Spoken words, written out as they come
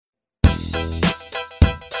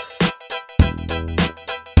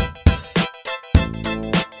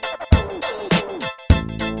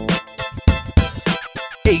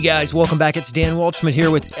Hey guys, welcome back. It's Dan Welchman here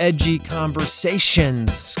with Edgy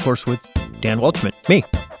Conversations, of course, with Dan Welchman, me.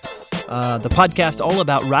 The podcast all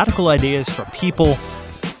about radical ideas for people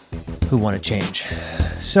who want to change.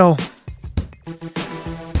 So,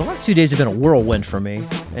 the last few days have been a whirlwind for me,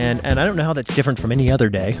 and I don't know how that's different from any other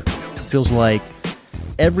day. It feels like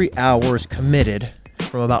every hour is committed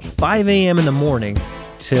from about 5 a.m. in the morning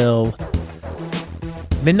till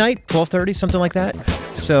midnight, 12:30, something like that.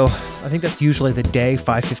 So I think that's usually the day,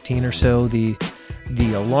 5:15 or so. The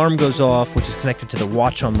alarm goes off, which is connected to the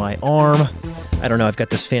watch on my arm. I don't know, I've got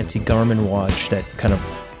this fancy Garmin watch that kind of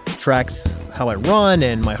tracks how I run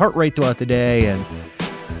and my heart rate throughout the day and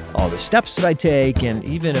all the steps that I take. And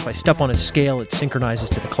even if I step on a scale, it synchronizes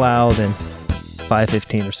to the cloud, and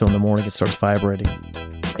 5:15 or so in the morning, it starts vibrating.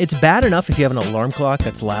 It's bad enough if you have an alarm clock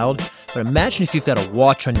that's loud, but imagine if you've got a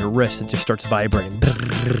watch on your wrist that just starts vibrating.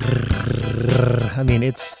 I mean,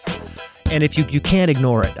 and if you can't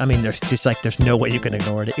ignore it, I mean, there's no way you can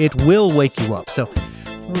ignore it. It will wake you up. So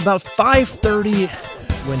about 5:30,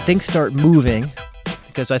 when things start moving,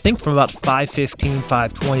 because I think from about 5:15,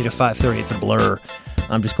 5:20 to 5:30, it's a blur.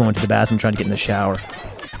 I'm just going to the bathroom, trying to get in the shower.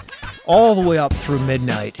 All the way up through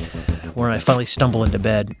midnight, where I finally stumble into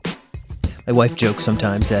bed. My wife jokes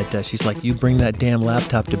sometimes that she's like, you bring that damn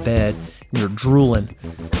laptop to bed, and you're drooling,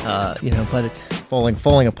 but it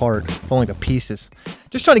falling apart, falling to pieces.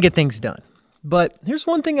 Just trying to get things done. But here's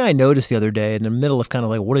one thing I noticed the other day in the middle of kind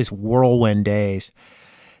of like one of these whirlwind days,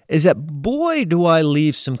 is that boy, do I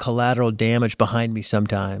leave some collateral damage behind me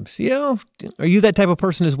sometimes. Are you that type of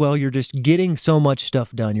person as well? You're just getting so much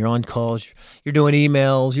stuff done. You're on calls, you're doing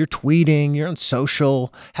emails, you're tweeting, you're on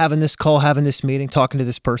social, having this call, having this meeting, talking to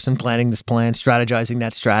this person, planning this plan, strategizing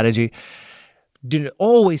that strategy.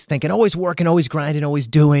 Always thinking, always working, always grinding, always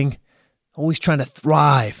doing, always trying to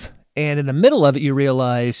thrive. And in the middle of it, you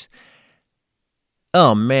realize,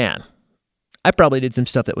 oh man, I probably did some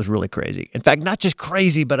stuff that was really crazy. In fact, not just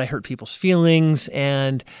crazy, but I hurt people's feelings.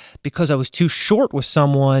 And because I was too short with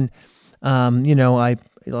someone, I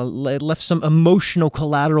left some emotional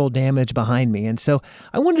collateral damage behind me. And so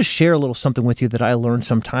I wanted to share a little something with you that I learned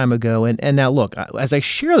some time ago. And now look, as I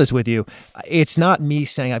share this with you, it's not me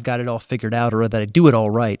saying I've got it all figured out or that I do it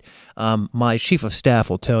all right. My chief of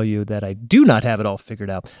staff will tell you that I do not have it all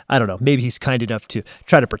figured out. I don't know. Maybe he's kind enough to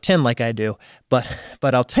try to pretend like I do. But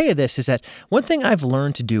I'll tell you this, is that one thing I've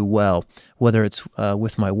learned to do well, whether it's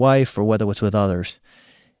with my wife or whether it's with others,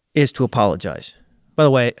 is to apologize. By the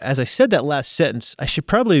way, as I said that last sentence, I should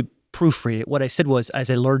probably proofread it. What I said was, as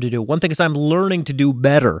I learned to do. One thing is I'm learning to do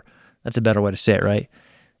better. That's a better way to say it, right?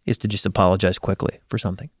 Is to just apologize quickly for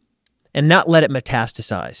something and not let it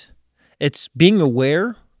metastasize. It's being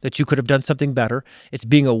aware that you could have done something better. It's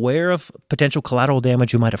being aware of potential collateral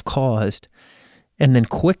damage you might have caused, and then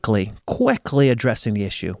quickly addressing the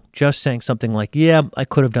issue. Just saying something like, yeah, I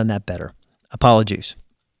could have done that better. Apologies.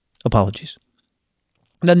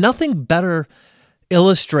 Now, nothing better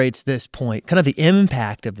illustrates this point, kind of the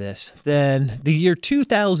impact of this, than the year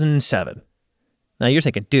 2007. Now you're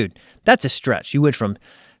thinking, dude, that's a stretch. You went from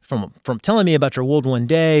telling me about your whirlwind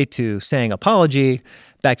day to saying apology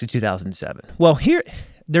back to 2007. Well,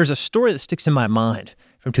 there's a story that sticks in my mind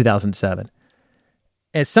from 2007.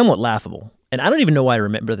 And it's somewhat laughable, and I don't even know why I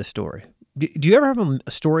remember the story. Do you ever have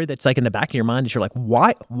a story that's like in the back of your mind that you're like,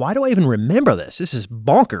 why do I even remember this? This is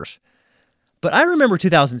bonkers. But I remember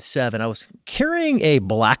 2007, I was carrying a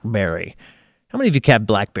BlackBerry. How many of you have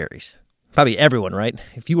BlackBerries? Probably everyone, right?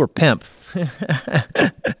 If you were pimp,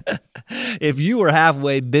 if you were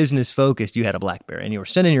halfway business focused, you had a BlackBerry and you were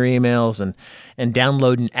sending your emails and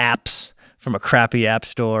downloading apps from a crappy app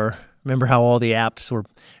store. Remember how all the apps were,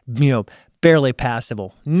 barely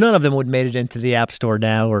passable. None of them would made it into the app store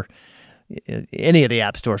now or any of the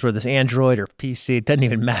app stores, whether it's Android or PC, it doesn't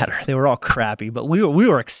even matter. They were all crappy, but we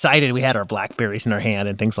were excited. We had our BlackBerries in our hand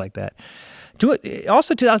and things like that.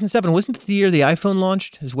 Also, 2007, wasn't the year the iPhone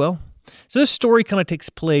launched as well? So this story kind of takes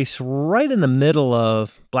place right in the middle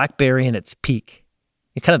of BlackBerry and its peak.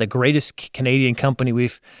 It's kind of the greatest Canadian company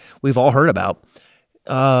we've all heard about,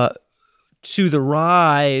 to the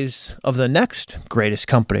rise of the next greatest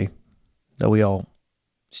company that we all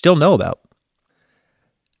still know about.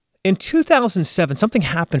 In 2007, something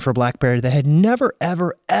happened for BlackBerry that had never,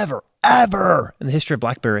 ever, ever, ever in the history of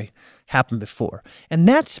BlackBerry happened before. And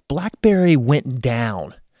that's BlackBerry went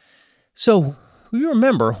down. So you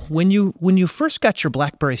remember when you first got your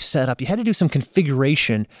BlackBerry set up, you had to do some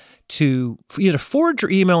configuration to either forward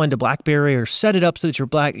your email into BlackBerry or set it up so that your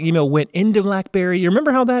email went into BlackBerry. You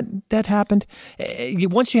remember how that happened?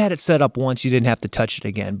 Once you had it set up once, you didn't have to touch it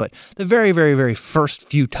again. But the very, very, very first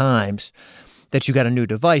few times that you got a new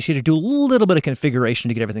device, you had to do a little bit of configuration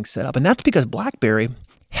to get everything set up. And that's because BlackBerry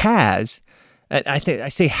has, I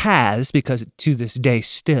say has because to this day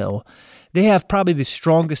still, they have probably the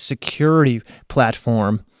strongest security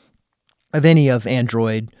platform of any of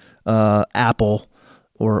Android, Apple,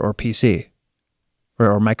 or PC,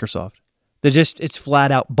 or Microsoft. It's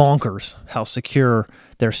flat out bonkers how secure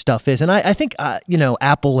their stuff is. And I think,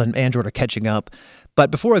 Apple and Android are catching up. But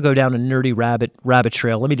before I go down a nerdy rabbit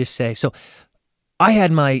trail, let me just say, so I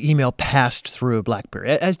had my email passed through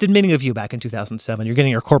BlackBerry, as did many of you back in 2007. You're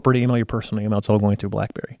getting your corporate email, your personal email, it's all going through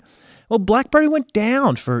BlackBerry. Well, BlackBerry went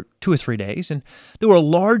down for 2 or 3 days, and there were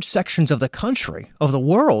large sections of the country, of the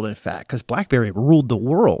world, in fact, because BlackBerry ruled the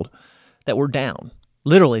world, that were down.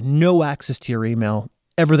 Literally no access to your email.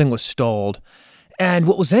 Everything was stalled. And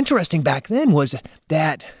what was interesting back then was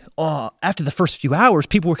that after the first few hours,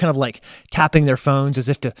 people were kind of like tapping their phones as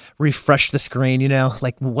if to refresh the screen,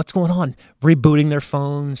 like what's going on? Rebooting their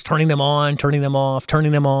phones, turning them on, turning them off,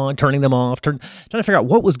 turning them on, turning them off, trying to figure out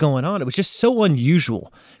what was going on. It was just so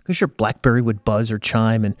unusual because your BlackBerry would buzz or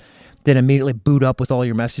chime and then immediately boot up with all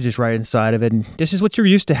your messages right inside of it. And this is what you're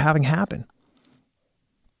used to having happen.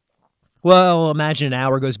 Well, imagine an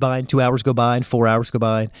hour goes by and 2 hours go by and 4 hours go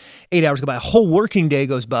by and 8 hours go by. A whole working day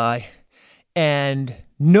goes by and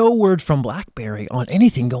no word from BlackBerry on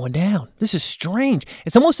anything going down. This is strange.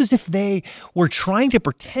 It's almost as if they were trying to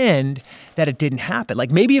pretend that it didn't happen.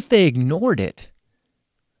 Like maybe if they ignored it,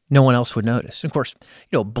 no one else would notice. Of course,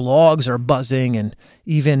 blogs are buzzing and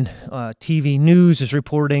even TV news is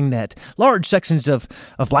reporting that large sections of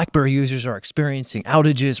BlackBerry users are experiencing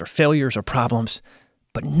outages or failures or problems,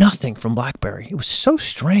 but nothing from BlackBerry. It was so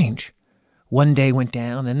strange. One day went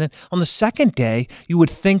down, and then on the second day, you would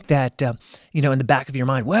think that, in the back of your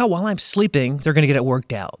mind, well, while I'm sleeping, they're going to get it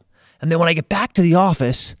worked out. And then when I get back to the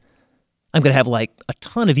office, I'm going to have like a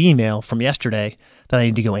ton of email from yesterday that I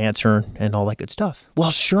need to go answer and all that good stuff.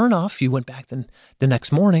 Well, sure enough, you went back the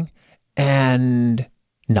next morning, and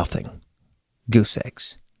nothing. Goose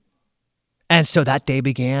eggs. And so that day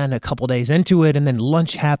began a couple days into it, and then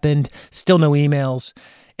lunch happened, still no emails,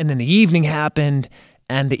 and then the evening happened,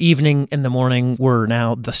 and the evening and the morning were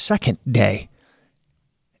now the second day.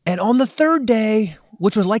 And on the third day,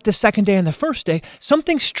 which was like the second day and the first day,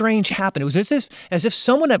 something strange happened. It was as if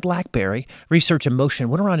someone at BlackBerry, Research and Motion,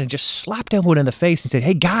 went around and just slapped everyone in the face and said,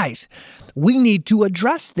 hey, guys, we need to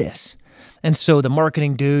address this. And so the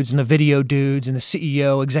marketing dudes and the video dudes and the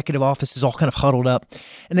CEO, executive offices all kind of huddled up.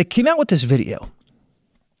 And they came out with this video.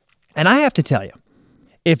 And I have to tell you,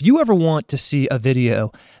 if you ever want to see a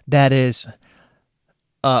video that is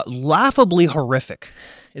laughably horrific.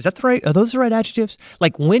 Are those the right adjectives?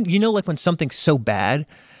 Like when something's so bad,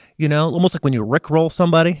 almost like when you rickroll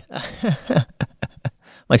somebody.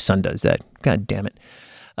 My son does that. God damn it.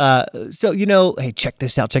 Hey, check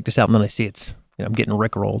this out. And then I see I'm getting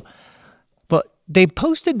rickrolled. But they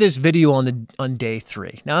posted this video on day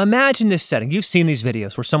 3. Now imagine this setting. You've seen these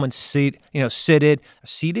videos where someone's seated,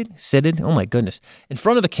 oh my goodness, in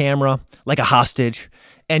front of the camera, like a hostage.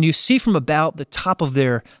 And you see from about the top of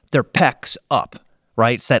their pecs up,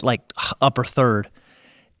 right? It's that like upper third.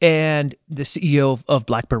 And the CEO of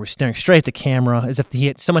BlackBerry was staring straight at the camera as if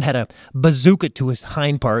someone had a bazooka to his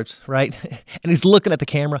hind parts, right? And he's looking at the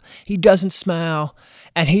camera. He doesn't smile.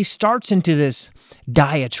 And he starts into this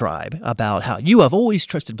diatribe about how you have always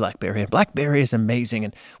trusted BlackBerry and BlackBerry is amazing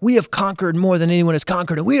and we have conquered more than anyone has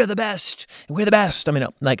conquered and we are the best. And we're the best. I mean,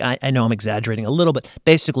 I know I'm exaggerating a little bit.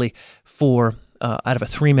 Basically, for out of a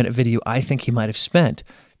 3-minute video, I think he might have spent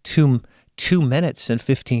 2 minutes and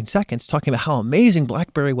 15 seconds talking about how amazing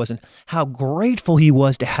BlackBerry was and how grateful he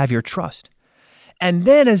was to have your trust. And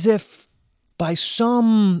then as if by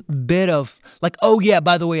some bit of like, oh yeah,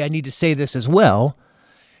 by the way, I need to say this as well,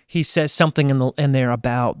 he says something in there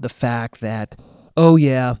about the fact that, oh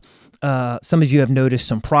yeah, some of you have noticed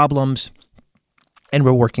some problems and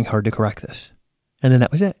we're working hard to correct this. And then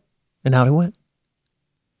that was it. And out it went.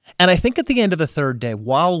 And I think at the end of the third day,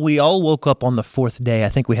 while we all woke up on the fourth day, I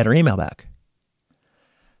think we had our email back.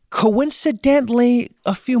 Coincidentally,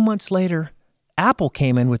 a few months later, Apple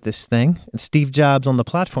came in with this thing, and Steve Jobs on the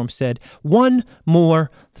platform said, one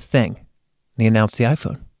more thing. And he announced the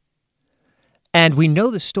iPhone. And we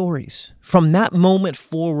know the stories. From that moment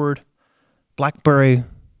forward, BlackBerry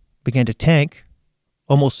began to tank,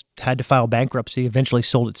 almost had to file bankruptcy, eventually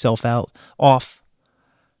sold itself off.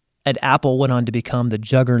 And Apple went on to become the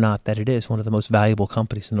juggernaut that it is, one of the most valuable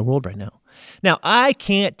companies in the world right now. Now, I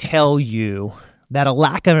can't tell you that a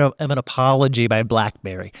lack of an apology by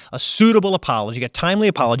BlackBerry, a suitable apology, a timely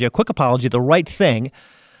apology, a quick apology, the right thing,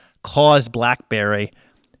 caused BlackBerry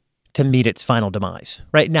to meet its final demise.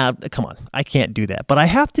 Right now, come on, I can't do that. But I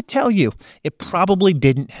have to tell you, it probably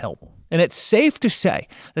didn't help. And it's safe to say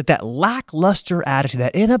that that lackluster attitude,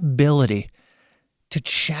 that inability to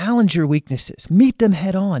challenge your weaknesses, meet them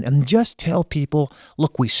head on, and just tell people,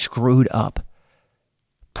 look, we screwed up,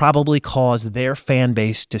 probably caused their fan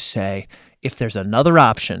base to say, if there's another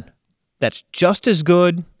option that's just as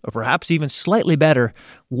good or perhaps even slightly better,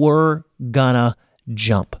 we're gonna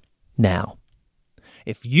jump now.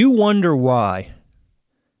 If you wonder why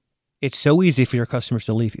it's so easy for your customers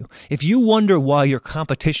to leave you, if you wonder why your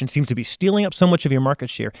competition seems to be stealing up so much of your market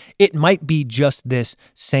share, it might be just this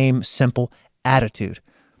same simple attitude,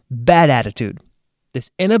 bad attitude, this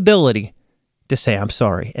inability to say, I'm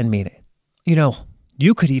sorry, and mean it. You know,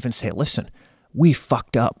 you could even say, listen, we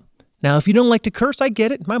fucked up. Now, if you don't like to curse, I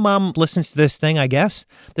get it. My mom listens to this thing, I guess,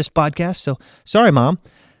 this podcast. So sorry, Mom.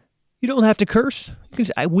 You don't have to curse. You can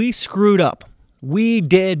say, we screwed up. We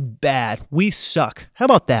did bad. We suck. How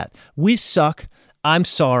about that? We suck. I'm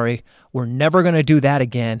sorry. We're never going to do that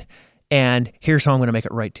again. And here's how I'm going to make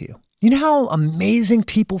it right to you. You know how amazing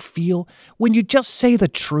people feel when you just say the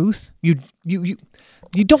truth? You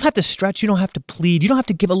don't have to stretch. You don't have to plead. You don't have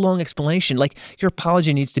to give a long explanation. Like, your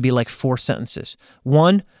apology needs to be like 4 sentences.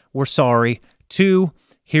 1, we're sorry. 2,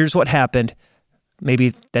 here's what happened.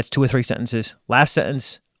 Maybe that's 2 or 3 sentences. Last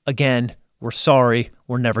sentence, again, we're sorry.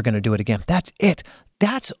 We're never going to do it again. That's it.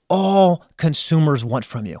 That's all consumers want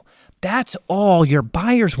from you. That's all your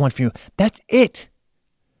buyers want from you. That's it.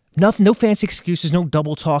 No fancy excuses, no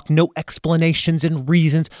double talk, no explanations and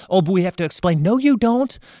reasons. Oh, but we have to explain. No, you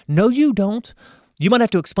don't. No, you don't. You might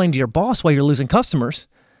have to explain to your boss why you're losing customers,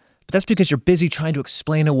 but that's because you're busy trying to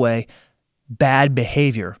explain away bad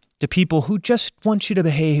behavior to people who just want you to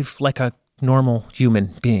behave like a normal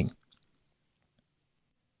human being.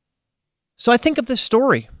 So I think of this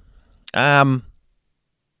story. I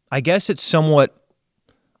guess it's somewhat,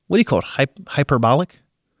 what do you call it, hyperbolic?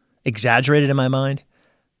 Exaggerated in my mind.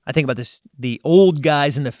 I think about this, the old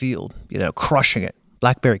guys in the field, crushing it.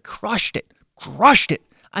 BlackBerry crushed it.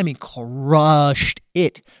 I mean, crushed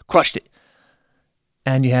it.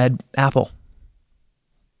 And you had Apple,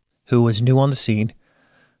 who was new on the scene,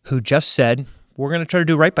 who just said, we're going to try to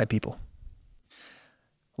do right by people.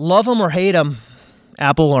 Love them or hate them,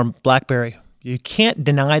 Apple or BlackBerry, you can't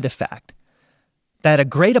deny the fact that a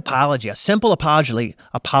great apology, a simple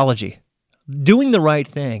apology, doing the right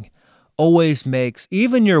thing, always makes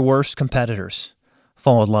even your worst competitors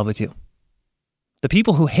fall in love with you. The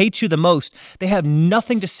people who hate you the most, they have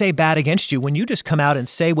nothing to say bad against you when you just come out and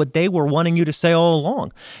say what they were wanting you to say all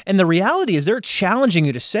along. And the reality is they're challenging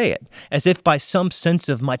you to say it, as if by some sense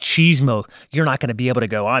of machismo, you're not going to be able to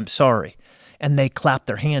go, I'm sorry. And they clap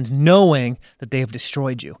their hands knowing that they have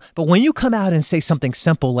destroyed you. But when you come out and say something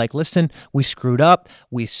simple like, listen, we screwed up,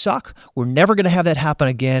 we suck, we're never going to have that happen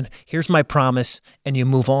again, here's my promise, and you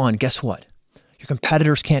move on, guess what? Your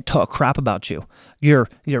competitors can't talk crap about you.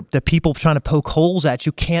 The people trying to poke holes at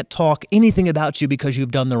you can't talk anything about you because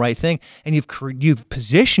you've done the right thing, and you've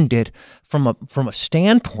positioned it from a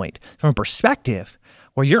standpoint, from a perspective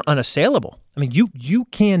where you're unassailable. I mean, you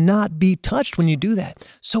cannot be touched when you do that.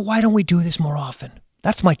 So why don't we do this more often?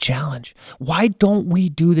 That's my challenge. Why don't we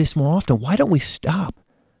do this more often? Why don't we stop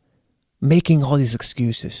making all these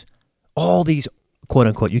excuses, all these quote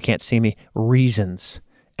unquote, you can't see me, reasons,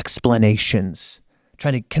 explanations,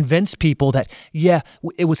 trying to convince people that, yeah,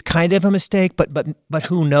 it was kind of a mistake, but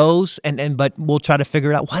who knows? But we'll try to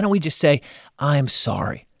figure it out. Why don't we just say, I'm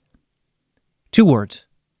sorry? 2 words,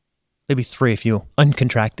 maybe 3 if you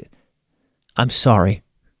uncontract it. I'm sorry.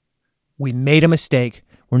 We made a mistake.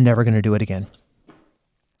 We're never going to do it again.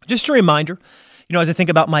 Just a reminder, as I think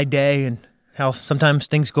about my day and how sometimes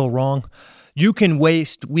things go wrong, you can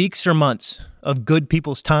waste weeks or months of good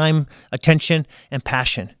people's time, attention, and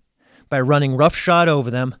passion by running roughshod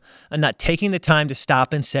over them and not taking the time to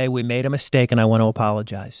stop and say, we made a mistake and I want to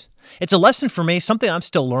apologize. It's a lesson for me, something I'm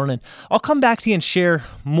still learning. I'll come back to you and share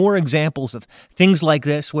more examples of things like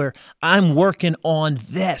this where I'm working on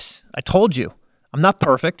this. I told you, I'm not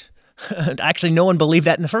perfect. Actually, no one believed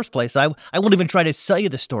that in the first place. I won't even try to sell you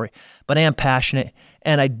the story, but I am passionate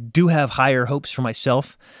and I do have higher hopes for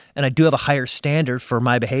myself and I do have a higher standard for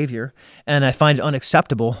my behavior and I find it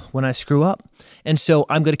unacceptable when I screw up. And so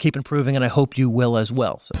I'm going to keep improving and I hope you will as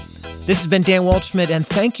well. So this has been Dan Waldschmidt and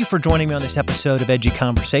thank you for joining me on this episode of Edgy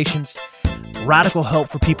Conversations. radical help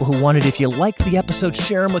for people who want it. If you like the episode,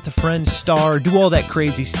 share them with a friend, star, do all that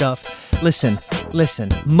crazy stuff. Listen,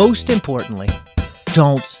 most importantly,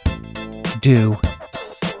 don't do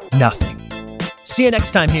nothing. See you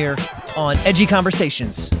next time here on Edgy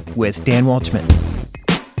Conversations with Dan Waldschmidt.